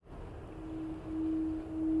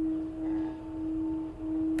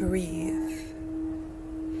Breathe.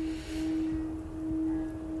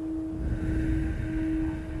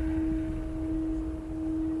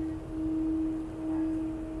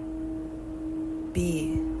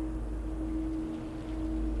 Be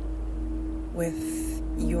with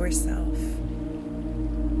yourself.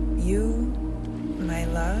 You, my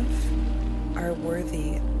love, are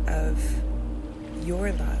worthy of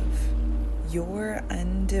your love, your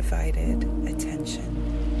undivided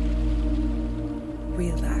attention.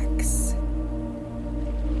 Relax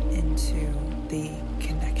into the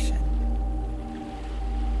connection.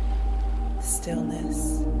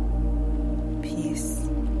 Stillness, peace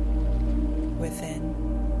within.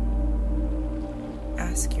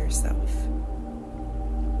 Ask yourself,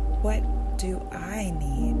 what do I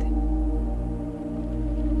need?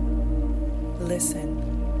 Listen.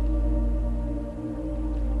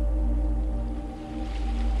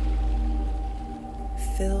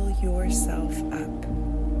 Fill yourself up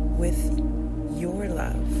with your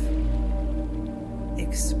love.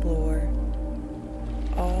 Explore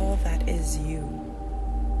all that is you.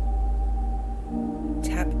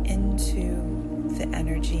 Tap into the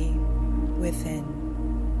energy within.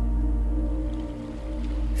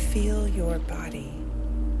 Feel your body.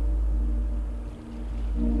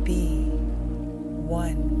 Be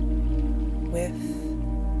one with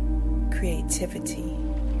creativity.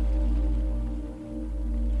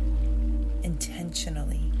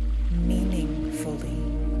 Intentionally, meaningfully.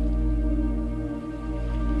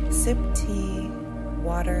 Sip tea,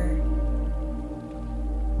 water.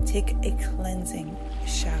 Take a cleansing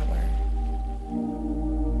shower.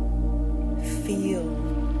 Feel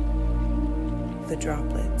the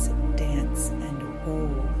droplets dance and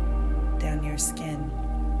roll down your skin,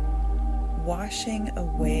 washing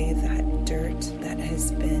away that dirt that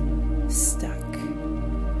has been stuck,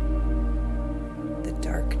 the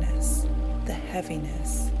darkness, the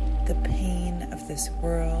heaviness, the pain of this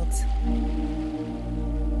world.